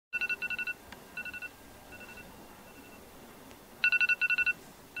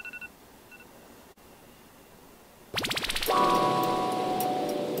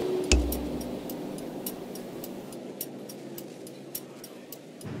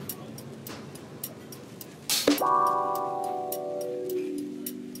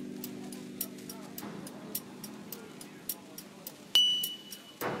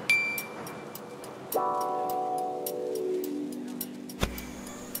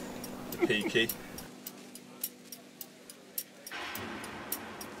Peaky.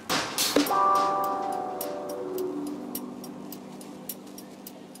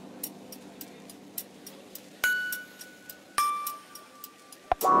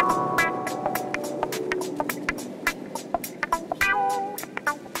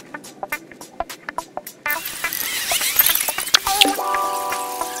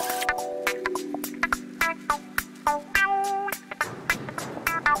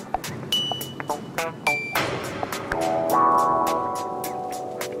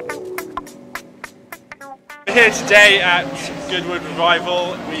 We're here today at Goodwood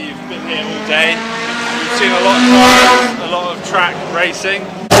Revival. We've been here all day. We've seen a lot of cars, a lot of track racing.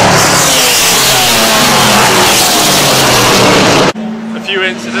 A few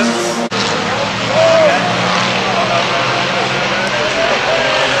incidents.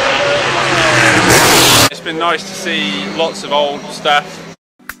 It's been nice to see lots of old stuff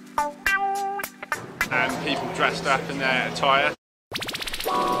and people dressed up in their attire.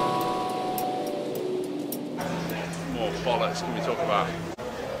 More bollocks can we talk about?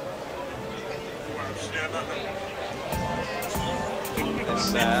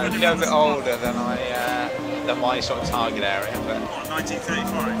 It's a little bit older than my sort of target area, but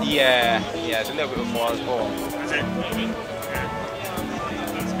 1935. yeah, it's a little bit before I was born. Is it? Yeah.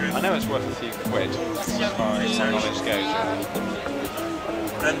 That's good. I know it's worth a few quid as far as my knowledge goes.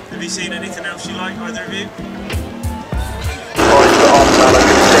 And have you seen anything else you like, either of you?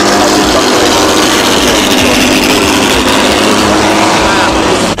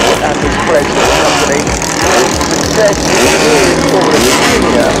 And his friends at the company. Success in Formula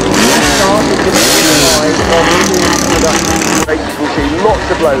Scuderia started to realise on production races. We'll see lots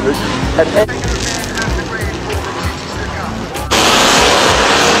of loaders and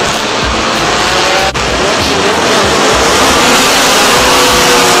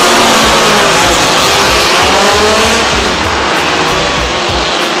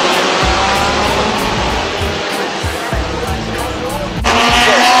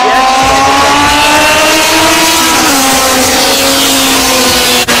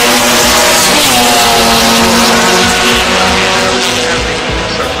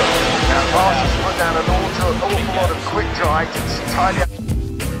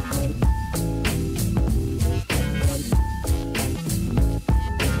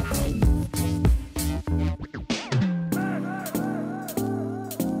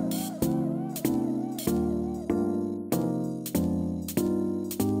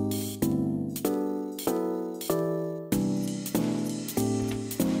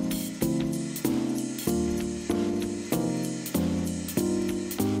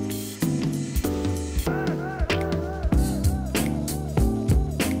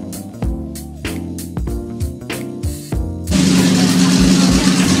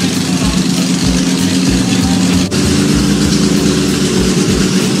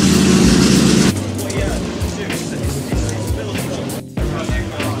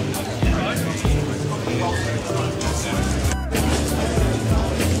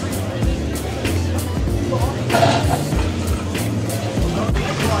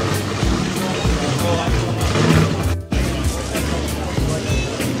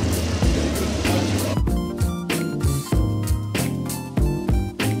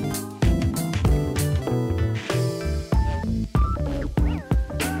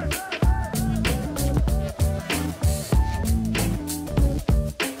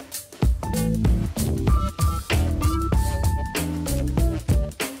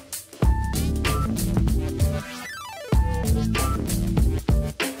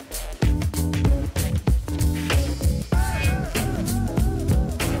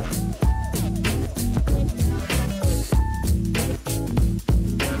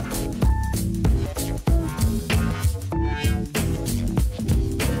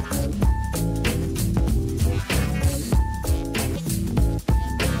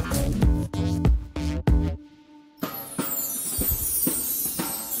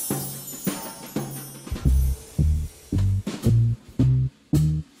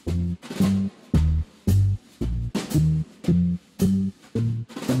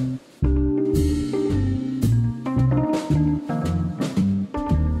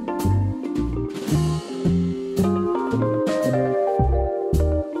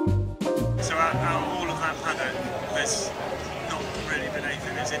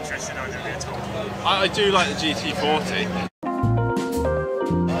I do like the GT40.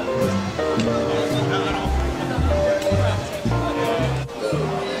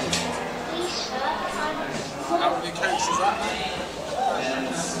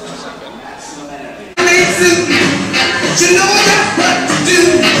 You know I got what to do.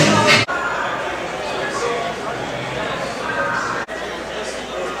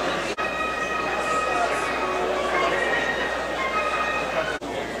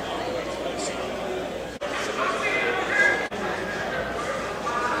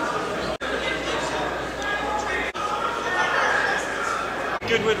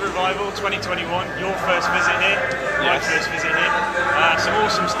 Goodwood Revival 2021, your first visit here, my Yes. first visit here. Some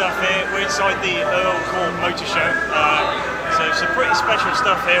awesome stuff here. We're inside the Earl Court Motor Show, so some pretty special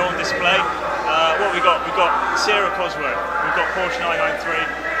stuff here on display. What we got? We've got Sierra Cosworth, we've got Porsche 993,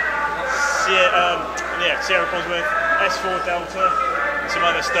 Sierra Cosworth, S4 Delta, some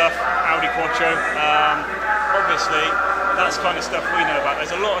other stuff, Audi Quattro. Obviously, that's kind of stuff we know about.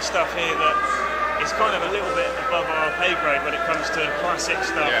 There's a lot of stuff here that it's kind of a little bit above our pay grade when it comes to classic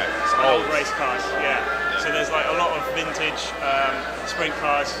stuff, old race cars. Yeah. So there's like a lot of vintage sprint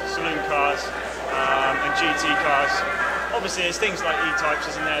cars, saloon cars, and GT cars. Obviously, there's things like E-types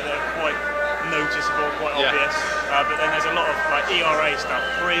isn't there that are quite noticeable, quite obvious. But then there's a lot of like ERA stuff,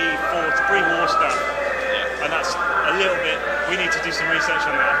 pre-war stuff, and that's a little bit. We need to do some research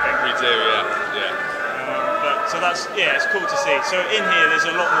on that, I think. We do, yeah. So that's, it's cool to see. So in here there's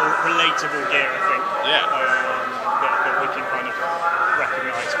a lot more relatable gear, I think, that we can kind of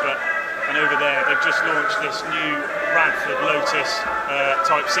recognise. And over there they've just launched this new Radford Lotus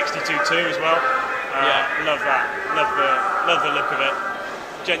Type 62.2 as well. Love that. Love the look of it.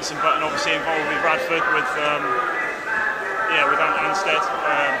 JENSON button obviously involved with Radford with Anstead.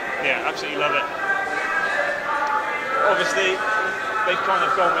 Absolutely love it. Obviously they've kind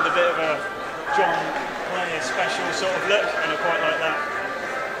of gone with a bit of a John Player special sort of look, and I quite like that.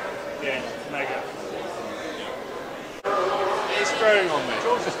 Yeah, mega. It's growing on me.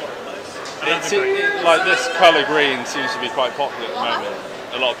 Like this colour green seems to be quite popular at the moment.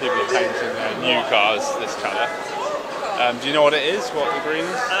 A lot of people are painting their new cars this colour. Do you know what it is? What the green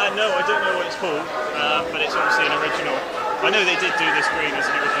is? No, I don't know what it's called, but it's obviously an original. I know they did do this green as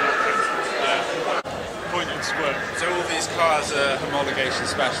an original thing. Point and squirt. So all these cars are homologation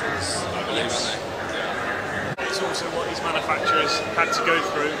specials, I believe, aren't they? It's also what these manufacturers had to go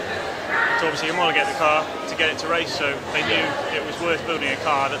through to obviously homologate the car to get it to race, so they knew it was worth building a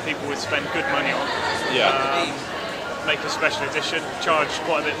car that people would spend good money on. Make a special edition, charge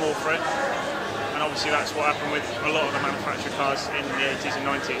quite a bit more for it, and obviously that's what happened with a lot of the manufactured cars in the 80s and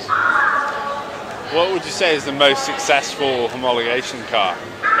 90s. What would you say is the most successful homologation car?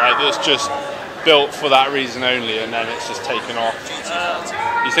 Like that's just built for that reason only and then it's just taken off?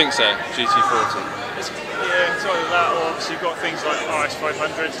 You think so? GT40? Yeah, it's either that or obviously you've got things like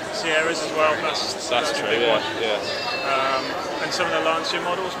RS500 Sierras as well. That's true, a big one. Yeah. And some of the Lancia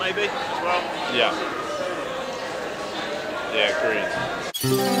models maybe as well. Yeah. Yeah, agreed.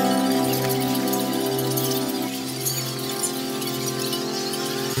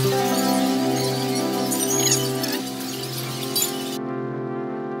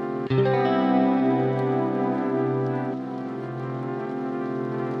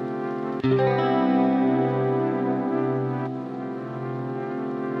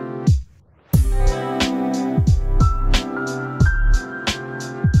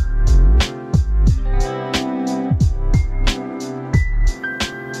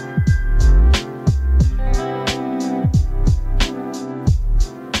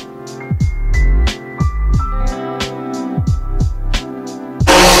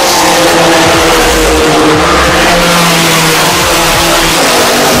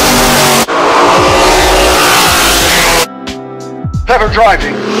 Clever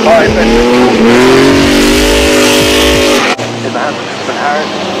driving by Benjamin. In the hands of Crispin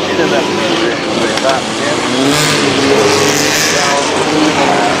Harris, in the left position with that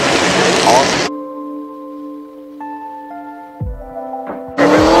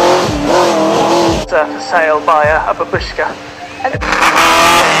for sale by a babushka.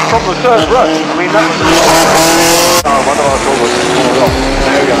 From the third row, I mean that was one of our callers pulled off.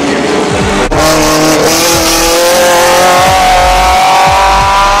 There we go.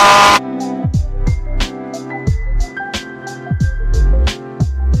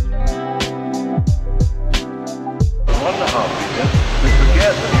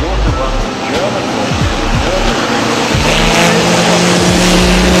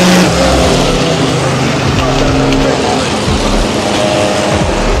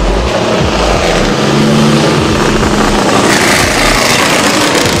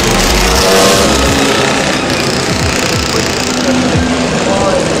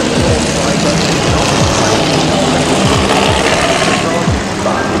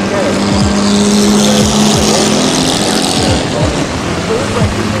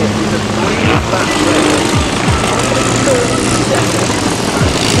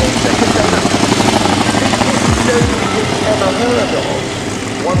 unheard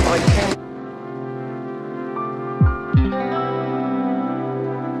of, one I can.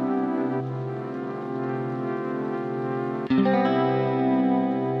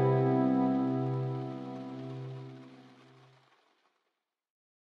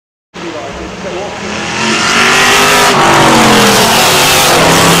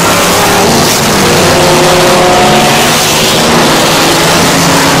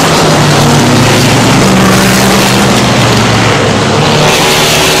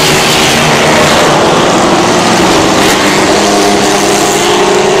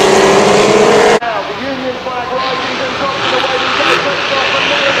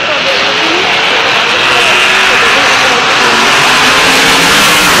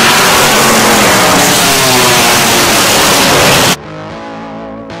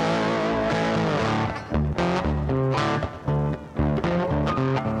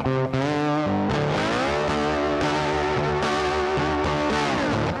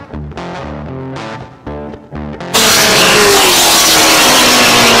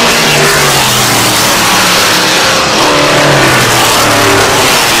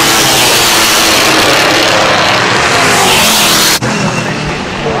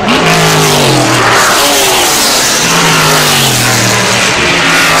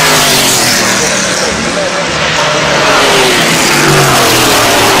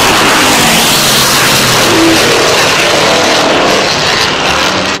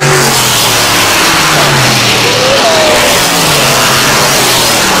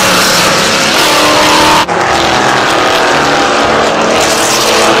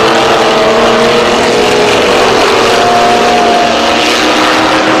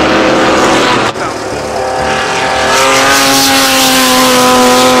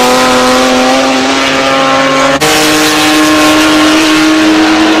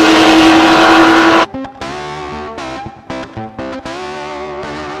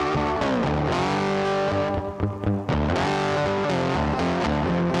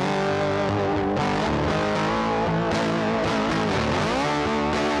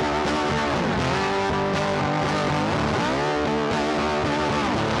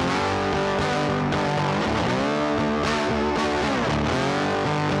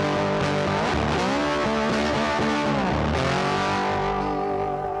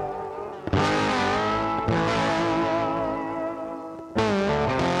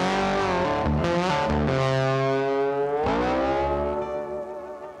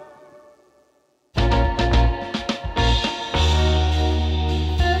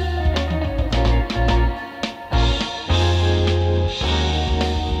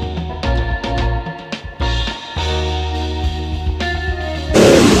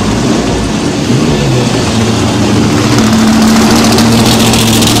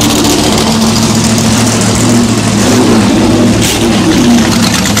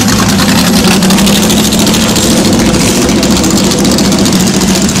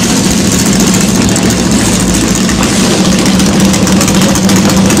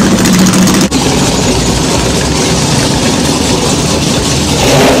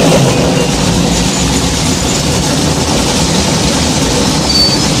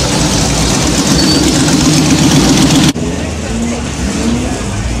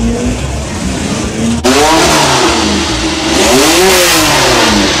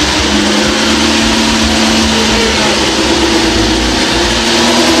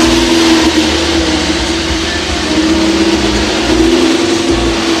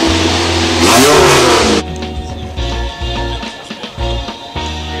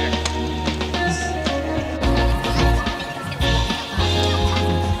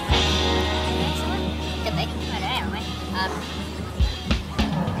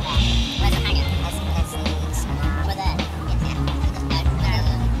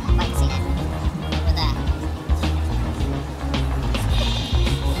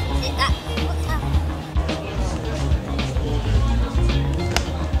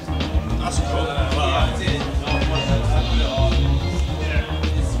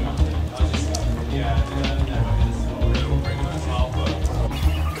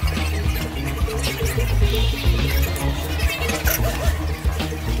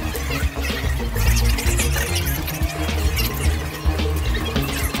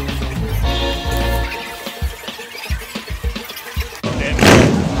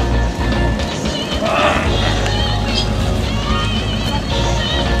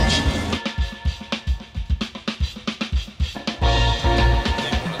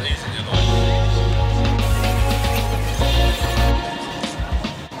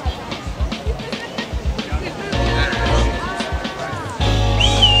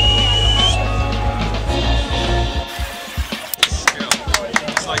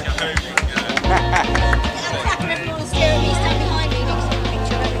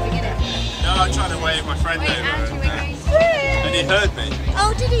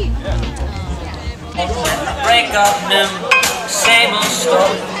 Break up new, same old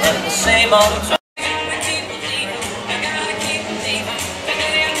story, and the same old.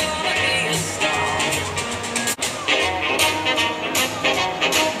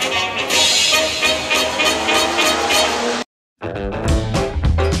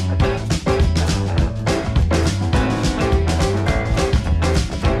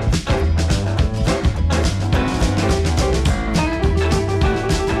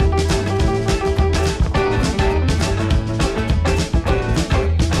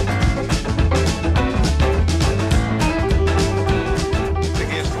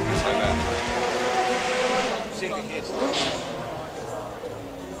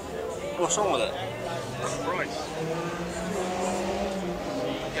 What's wrong with it? Right.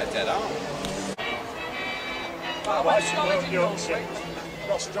 Get dead out.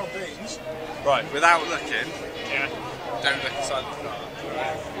 Lots of John Beans. Right, without looking, Yeah. don't look inside the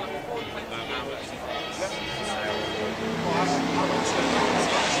car.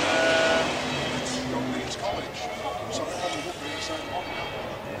 John Beans College. So they probably would be the same one.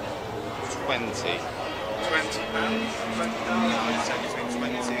 20. £20. I'd say between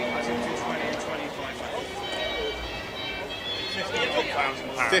 20. I think between 20 and 25.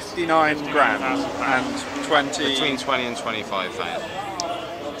 £58,000. 59 grand and 20, Between 20 and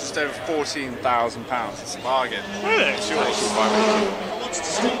 25,000. just over £14,000. It's a bargain. Really? It's yours.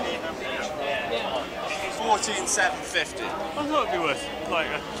 14,750. I thought it'd be worth like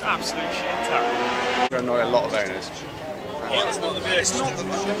an absolute shit ton. Going to annoy a lot of owners. Yeah, it's not the vehicle. It's not the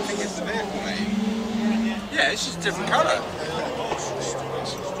I don't think it's the vehicle, mate. Yeah, it's just a different colour.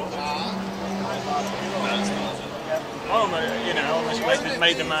 Almost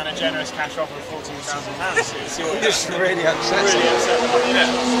made the man a generous cash offer of £14,000. See what It's really upset. really upset.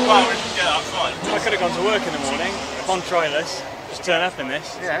 Yeah. Well, yeah, that's fine. I could have gone to work in the morning, on tryless, just turn up in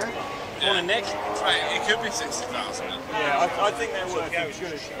this. Yeah. Morning, Nick. Right, it could be 60,000. Yeah, I think they're worth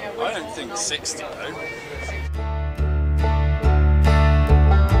good. I don't think 60 though.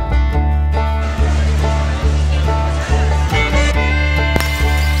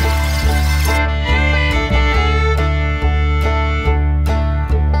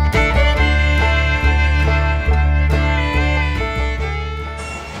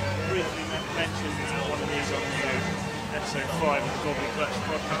 Episode 5 of the Goodwood Revival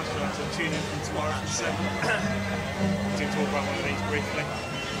podcast. You'll have to tune in from tomorrow from 7. To talk about one of these briefly.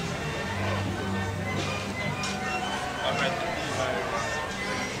 I read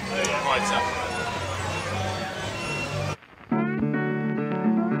the Evo write-up.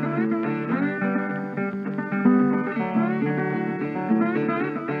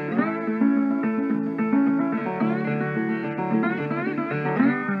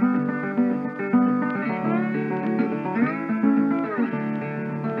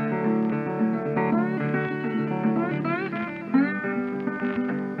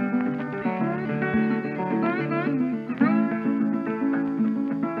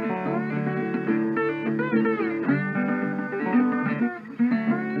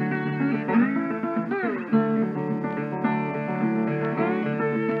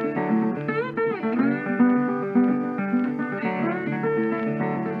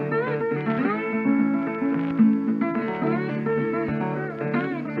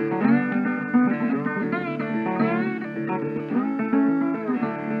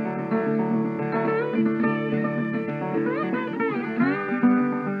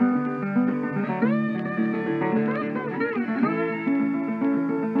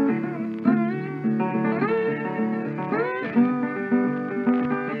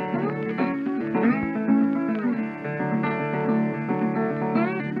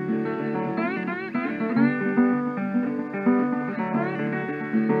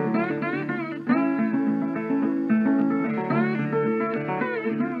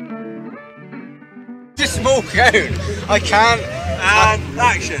 Small cone. I can't. And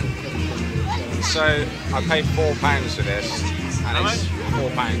action. So I paid £4 for this, and it's £4.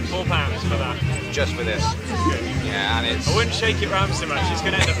 £4 for that. Just for this. Yeah, and it's. I wouldn't shake it round so much. It's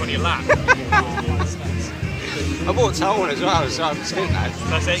going to end up on your lap. I bought a towel as well, so I'm saying that.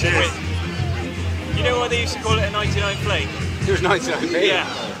 That's it. You know why they used to call it a 99 flake? It was 99p. Yeah.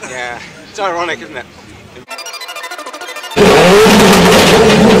 Yeah. It's ironic, isn't it?